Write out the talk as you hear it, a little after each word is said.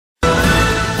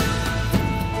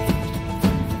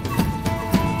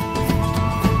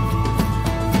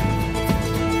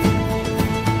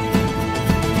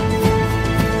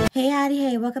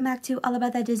welcome back to All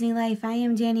About That Disney Life. I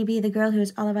am Danny B, the girl who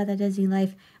is all about that Disney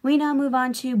life. We now move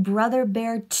on to Brother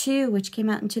Bear 2, which came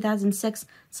out in 2006,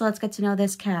 so let's get to know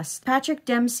this cast. Patrick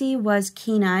Dempsey was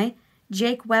Kenai,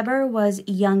 Jake Weber was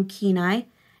young Kenai,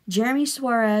 Jeremy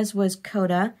Suarez was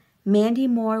Coda, Mandy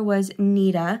Moore was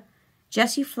Nita,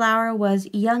 Jesse Flower was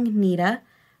young Nita,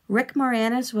 Rick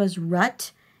Moranis was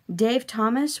Rut, Dave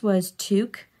Thomas was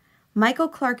Took, Michael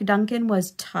Clark Duncan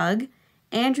was Tug,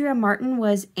 Andrea Martin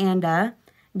was Anda,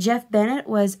 Jeff Bennett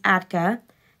was Atka,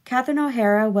 Catherine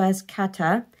O'Hara was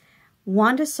Kata,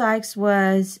 Wanda Sykes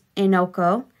was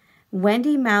Inoko,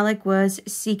 Wendy Malick was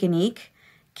Sikanik,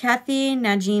 Kathy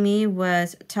Najimy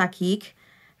was Takik,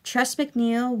 Tress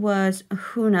McNeil was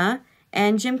Huna,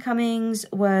 and Jim Cummings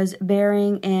was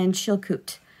Bering and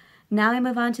Chilkoot. Now I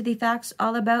move on to the facts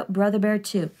all about Brother Bear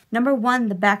 2. Number 1,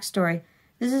 the backstory.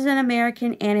 This is an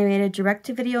American animated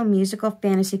direct-to-video musical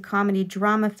fantasy comedy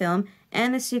drama film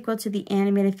and the sequel to the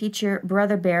animated feature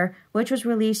Brother Bear, which was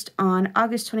released on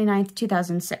August 29,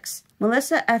 2006.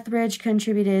 Melissa Etheridge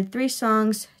contributed 3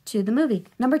 songs to the movie.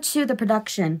 Number 2, the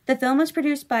production. The film was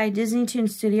produced by DisneyToon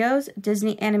Studios,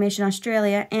 Disney Animation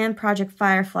Australia, and Project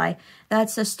Firefly.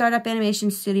 That's a startup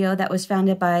animation studio that was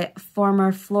founded by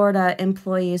former Florida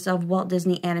employees of Walt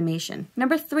Disney Animation.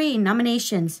 Number 3,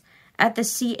 nominations. At the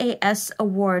CAS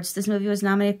Awards, this movie was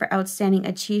nominated for Outstanding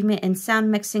Achievement in Sound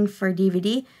Mixing for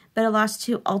DVD, but it lost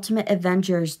to Ultimate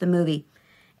Avengers, the movie.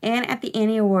 And at the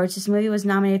Annie Awards, this movie was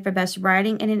nominated for Best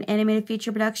Writing in an Animated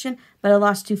Feature Production, but it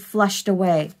lost to Flushed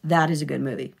Away. That is a good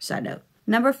movie, side note.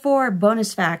 Number 4,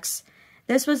 bonus facts.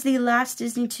 This was the last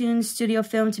DisneyToon studio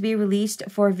film to be released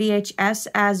for VHS,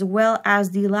 as well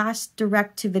as the last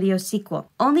direct-to-video sequel.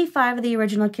 Only 5 of the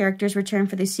original characters returned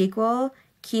for the sequel: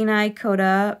 Kenai,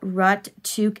 Coda, Rut,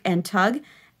 Took, and Tug,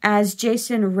 as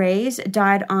Jason Reyes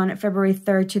died on February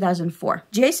 3rd, 2004.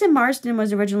 Jason Marsden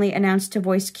was originally announced to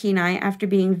voice Kenai after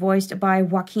being voiced by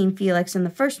Joaquin Phoenix in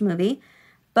the first movie,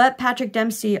 but Patrick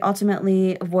Dempsey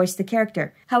ultimately voiced the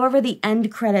character. However, the end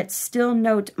credits still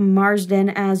note Marsden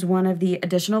as one of the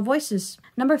additional voices.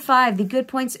 Number 5, the good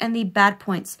points and the bad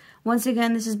points. Once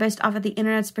again, this is based off of the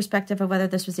internet's perspective of whether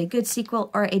this was a good sequel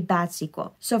or a bad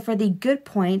sequel. So for the good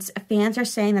points, fans are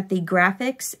saying that the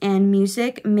graphics and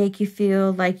music make you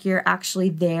feel like you're actually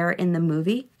there in the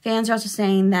movie. Fans are also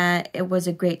saying that it was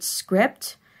a great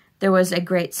script, there was a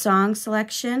great song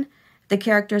selection, the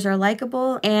characters are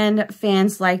likable, and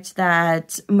fans liked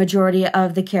that majority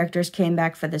of the characters came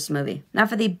back for this movie. Now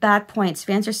for the bad points,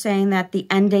 fans are saying that the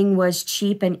ending was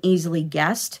cheap and easily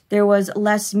guessed. There was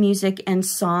less music and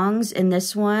songs in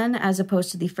this one as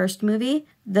opposed to the first movie.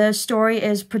 The story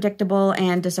is predictable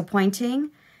and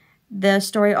disappointing. The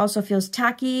story also feels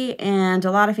tacky, and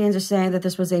a lot of fans are saying that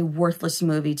this was a worthless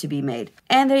movie to be made.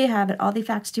 And there you have it, all the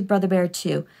facts to Brother Bear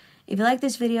 2. If you like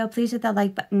this video, please hit that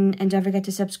like button and don't forget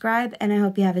to subscribe, and I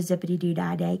hope you have a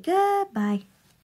zippity-doo-dah day. Goodbye.